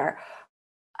books are better.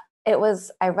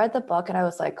 I read the book and I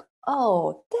was like,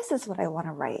 oh, this is what I want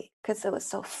to write because it was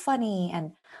so funny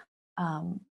and,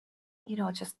 um,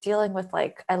 just dealing with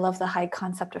like, I love the high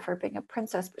concept of her being a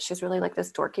princess, but she's really like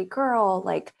this dorky girl.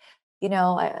 Like,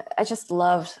 I just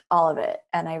loved all of it.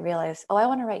 And I realized, oh, I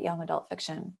want to write young adult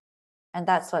fiction. And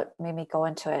that's what made me go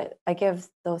into it. I give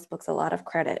those books a lot of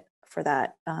credit for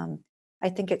that. I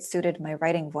think it suited my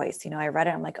writing voice. I read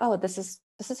it, I'm like, oh, this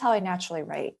is how I naturally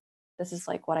write. This is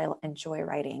like what I enjoy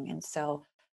writing. And so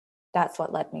that's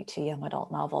what led me to young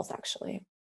adult novels, actually.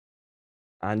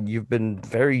 And you've been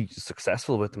very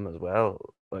successful with them as well.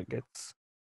 Like it's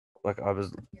like I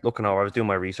was looking over, I was doing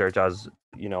my research as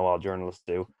all journalists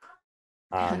do,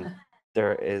 and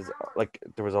there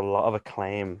was a lot of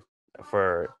acclaim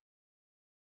for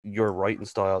your writing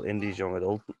style in these young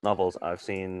adult novels. I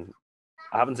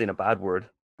haven't seen a bad word.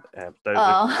 Oh,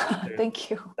 There's thank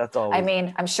you. that's I always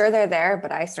mean, I'm sure they're there,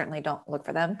 but I certainly don't look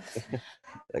for them.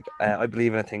 like I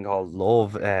believe in a thing called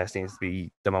love. Seems to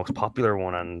be the most popular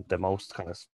one and the most kind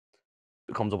of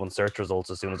comes up on search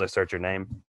results as soon as I search your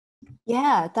name.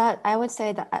 Yeah, that I would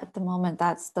say that at the moment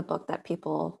that's the book that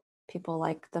people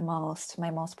like the most, my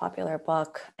most popular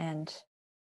book, and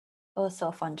it was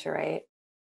so fun to write.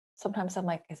 Sometimes I'm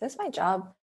like, is this my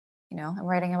job? I'm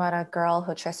writing about a girl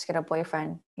who tries to get a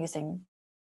boyfriend using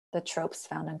the tropes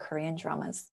found in Korean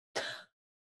dramas.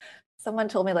 Someone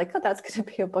told me like, oh, that's going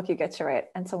to be a book you get to write,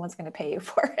 and someone's going to pay you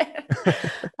for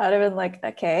it. I'd have been like,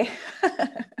 okay.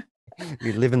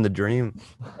 You're living the dream.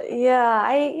 Yeah,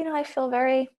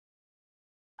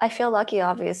 I feel lucky,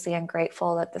 obviously, and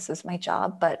grateful that this is my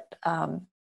job, but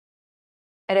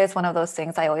it is one of those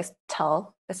things I always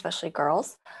tell, especially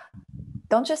girls,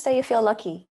 don't just say you feel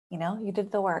lucky. You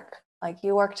did the work. Like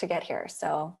you worked to get here.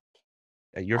 So,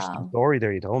 Your um, story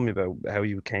there, you told me about how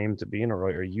you came to being a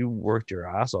writer. You worked your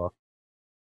ass off.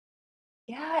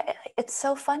 yeah, it's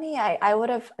so funny. I would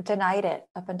have denied it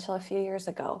up until a few years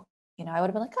ago. I would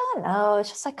have been like, oh no, it's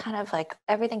just like kind of like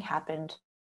everything happened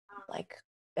like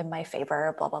in my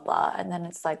favor, blah, blah, blah. And then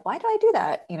it's like, why do I do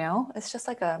that? It's just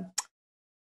like a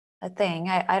thing.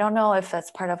 I don't know if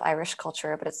that's part of Irish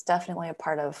culture, but it's definitely a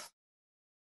part of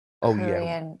Oh yeah,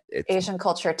 Korean, it's Asian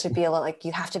culture to be a little like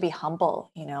you have to be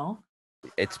humble.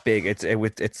 it's big. It's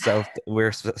self.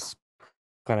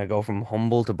 Kind of go from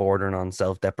humble to bordering on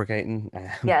self-deprecating.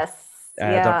 Yes. I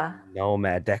don't Yeah. know,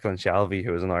 Declan Shalvey,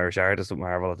 who is an Irish artist at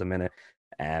Marvel at the minute,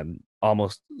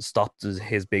 almost stopped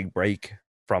his big break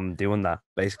from doing that.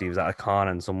 Basically, he was at a con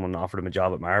and someone offered him a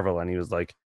job at Marvel, and he was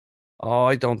like, "Oh,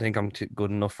 I don't think I'm good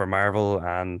enough for Marvel,"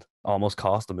 and almost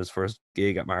cost him his first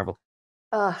gig at Marvel.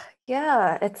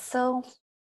 Yeah.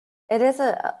 It is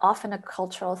often a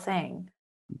cultural thing,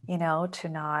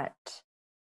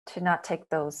 to not take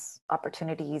those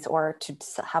opportunities or to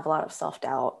have a lot of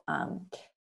self-doubt.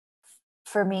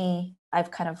 For me,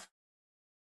 I've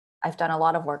done a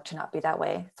lot of work to not be that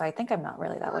way. So I think I'm not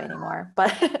really that way anymore.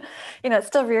 But it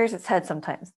still rears its head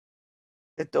sometimes.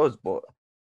 It does, but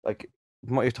like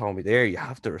from what you told me there, you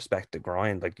have to respect the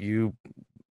grind. Like you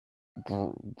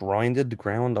grinded the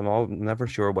ground. Never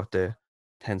sure what the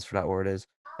tense for that word is.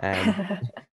 Um,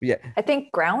 yeah, I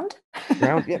think ground.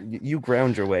 ground. Yeah, you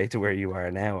ground your way to where you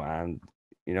are now, and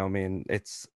what I mean.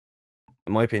 It's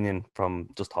in my opinion, from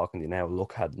just talking to you now,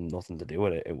 luck had nothing to do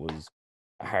with it. It was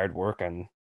hard work and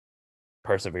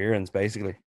perseverance,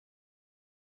 basically.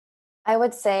 I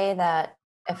would say that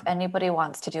if anybody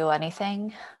wants to do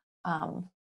anything, um,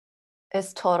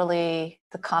 is totally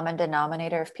the common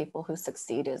denominator of people who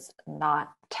succeed is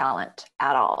not talent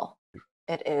at all.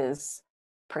 It is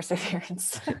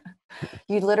perseverance.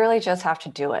 You literally just have to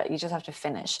do it. You just have to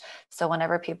finish. So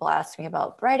whenever people ask me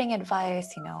about writing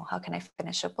advice, how can I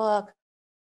finish a book?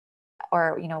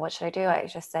 Or, what should I do? I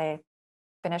just say,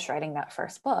 finish writing that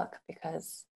first book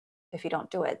because if you don't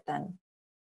do it, then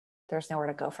there's nowhere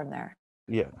to go from there.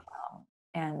 Yeah.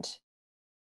 And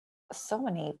so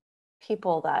many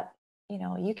people that,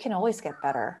 you can always get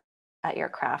better at your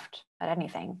craft, at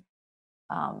anything.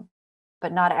 Um,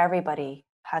 but not everybody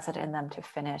has it in them to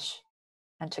finish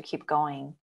and to keep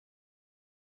going.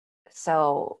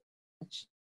 So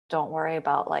don't worry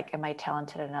about like, am I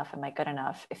talented enough? Am I good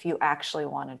enough? If you actually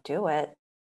want to do it,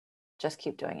 just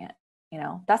keep doing it.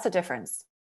 That's the difference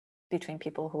between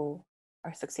people who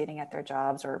are succeeding at their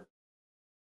jobs or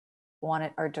want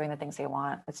it or doing the things they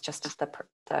want. It's just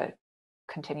the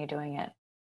continue doing it.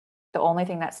 The only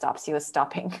thing that stops you is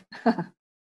stopping.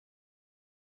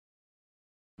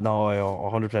 No, I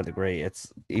 100% agree.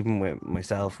 It's even with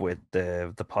myself with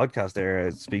the podcast there,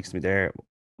 it speaks to me there.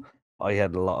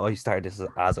 I started this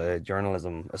as a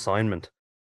journalism assignment,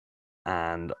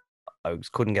 and I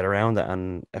just couldn't get around it.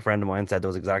 And a friend of mine said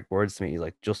those exact words to me. He's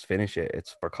like, "Just finish it.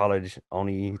 It's for college.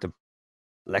 Only the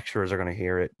lecturers are going to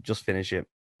hear it. Just finish it."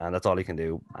 And that's all he can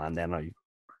do. And then I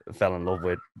fell in love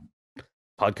with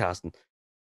podcasting.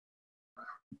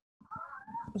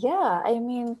 Yeah, I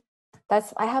mean,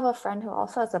 that's I have a friend who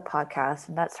also has a podcast,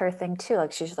 and that's her thing too.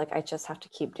 Like she's like, I just have to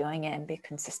keep doing it and be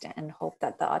consistent and hope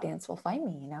that the audience will find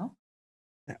me, you know?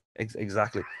 Yeah,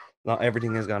 exactly. Not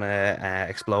everything is gonna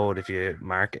explode if you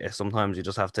market it. Sometimes you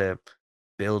just have to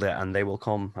build it, and they will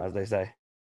come, as they say.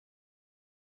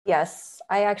 Yes,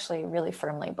 I actually really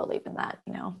firmly believe in that,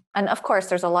 you know. And of course,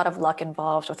 there's a lot of luck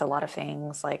involved with a lot of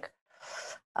things, like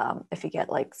if you get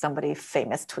like somebody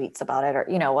famous tweets about it or,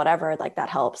 you know, whatever, like that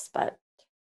helps. But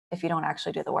if you don't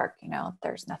actually do the work, you know,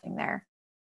 there's nothing there.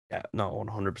 Yeah, no,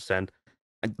 100%.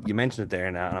 You mentioned it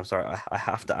there now, and I'm sorry, I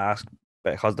have to ask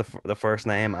because the first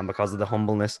name and because of the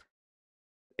humbleness.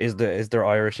 Is there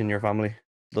Irish in your family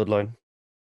bloodline?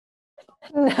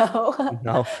 No.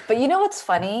 No. But you know what's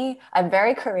funny? I'm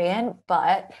very Korean,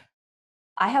 but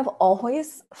I have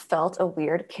always felt a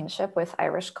weird kinship with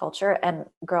Irish culture and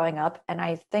growing up. And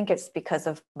I think it's because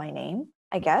of my name,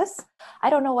 I guess.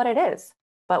 I don't know what it is.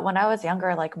 But when I was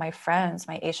younger, like my friends,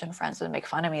 my Asian friends would make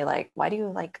fun of me, like, why do you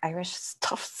like Irish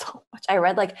stuff so much? I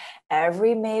read like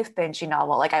every Maeve Binchy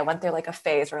novel. Like I went through like a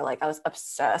phase where like I was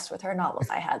obsessed with her novels.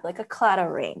 I had like a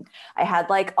Claddagh ring. I had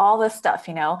like all this stuff,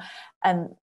 you know, and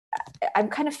I'm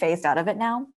kind of phased out of it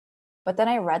now. But then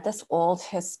I read this old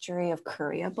history of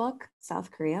Korea book, South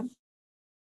Korea,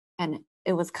 and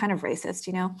it was kind of racist,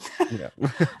 you know? Yeah.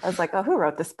 I was like, oh, who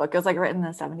wrote this book? It was like written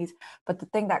in the 70s. But the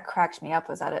thing that cracked me up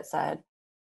was that it said,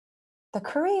 the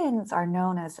Koreans are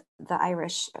known as the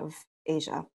Irish of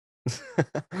Asia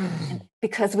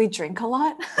because we drink a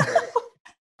lot.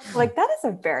 Like that is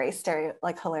a very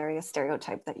hilarious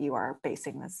stereotype that you are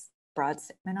basing this broad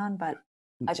statement on. But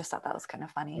I just thought that was kind of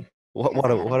funny because I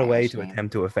had an What a way Irish to name.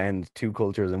 attempt to offend two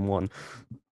cultures in one.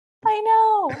 I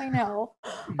know, I know.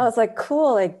 I was like,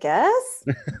 cool, I guess.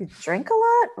 You drink a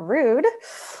lot? Rude.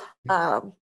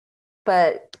 Um,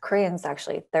 but Koreans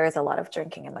actually, there is a lot of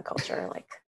drinking in the culture. Like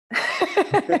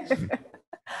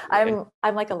I'm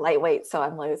like a lightweight, so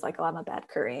I'm always like, oh, I'm a bad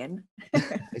Korean.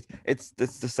 It's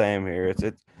the same here.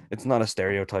 It's not a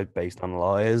stereotype based on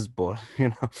lies, but you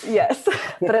know, Yes.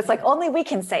 But it's like only we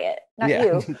can say it, not yeah,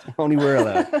 you. only we're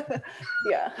allowed.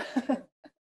 Yeah.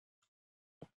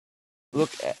 Look,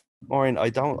 Maureen, I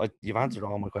don't. You've answered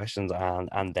all my questions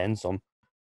and then some.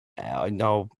 I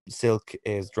know Silk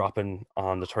is dropping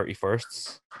on the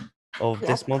 31st of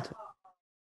this Yep. month,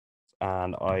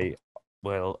 and I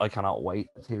cannot wait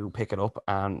to pick it up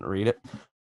and read it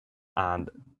and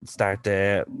start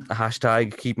the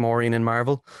hashtag keep Maureen in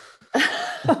Marvel.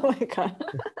 Oh my God.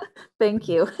 Thank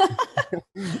you.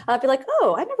 I'll be like,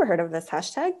 oh, I never heard of this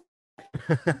hashtag.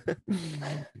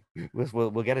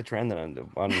 We'll get a trend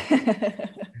on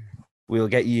we'll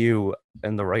get you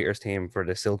in the writers team for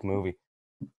the Silk movie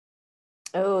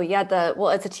Oh yeah, well,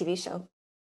 it's a TV show.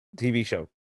 TV show.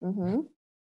 Mm-hmm.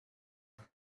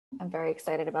 I'm very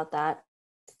excited about that.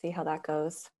 See how that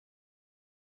goes.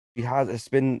 She has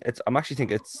it's I'm actually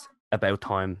think it's about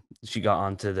time she got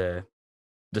onto the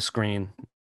screen.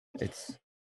 It's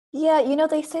Yeah, you know,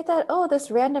 they say that, oh,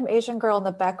 this random Asian girl in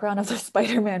the background of the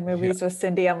Spider-Man yeah. movies was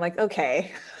Cindy. I'm like,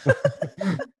 okay.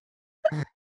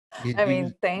 I mean, You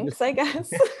just thanks, I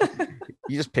guess.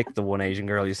 you just picked the one Asian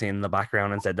girl you see in the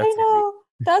background and said I that's Cindy. know.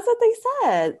 That's what they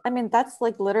said. I mean, that's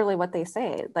like literally what they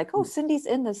say. Like, oh, Cindy's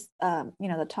in this, you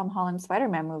know, the Tom Holland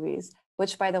Spider-Man movies,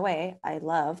 which by the way, I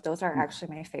love. Those are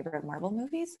actually my favorite Marvel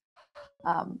movies.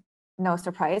 Um, no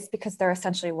surprise because they're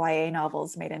essentially YA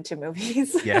novels made into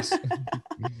movies. Yes.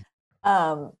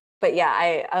 But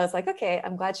yeah, I was like, okay,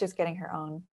 I'm glad she's getting her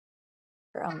own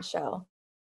show.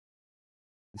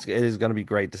 It is going to be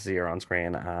great to see her on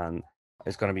screen, and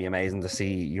it's going to be amazing to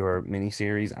see your mini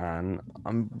series. And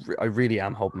I really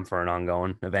am hoping for an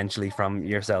ongoing eventually from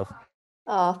yourself.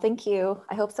 Oh, thank you.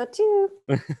 I hope so too.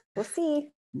 We'll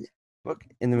see. Look,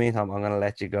 in the meantime, I'm going to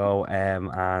let you go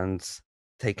and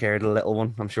take care of the little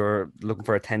one. I'm sure looking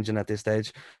for attention at this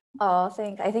stage. Oh,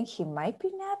 I think he might be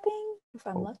napping if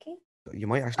I'm Oh, lucky. you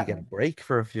might actually get a Gotten, break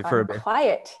for a gotten bit.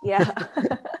 quiet. Yeah.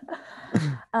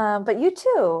 But you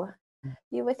too.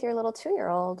 You with your little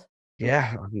 2-year-old.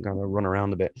 Yeah, I'm going to run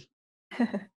around a bit.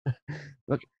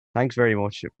 Look, thanks very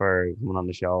much for coming on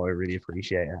the show. I really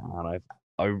appreciate it, and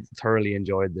I thoroughly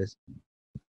enjoyed this.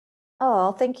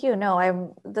 Oh, thank you.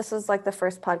 No, this is like the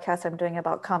first podcast I'm doing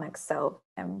about comics, so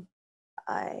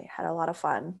I had a lot of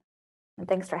fun. And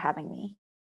thanks for having me.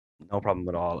 No problem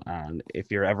at all. And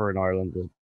if you're ever in Ireland,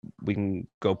 we can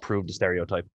go prove the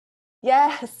stereotype.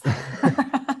 Yes.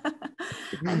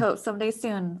 I hope someday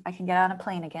soon I can get on a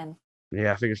plane again.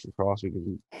 Yeah, fingers crossed we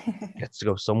can get to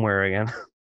go somewhere again.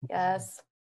 Yes.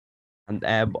 And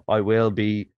I will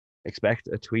be expect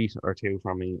a tweet or two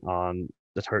from me on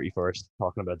the 31st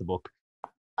talking about the book.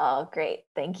 Oh, great.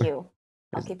 Thank you.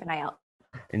 I'll keep an eye out.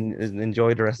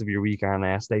 Enjoy the rest of your week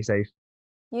and stay safe.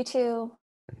 You too.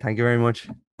 Thank you very much.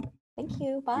 Thank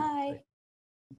you. Bye.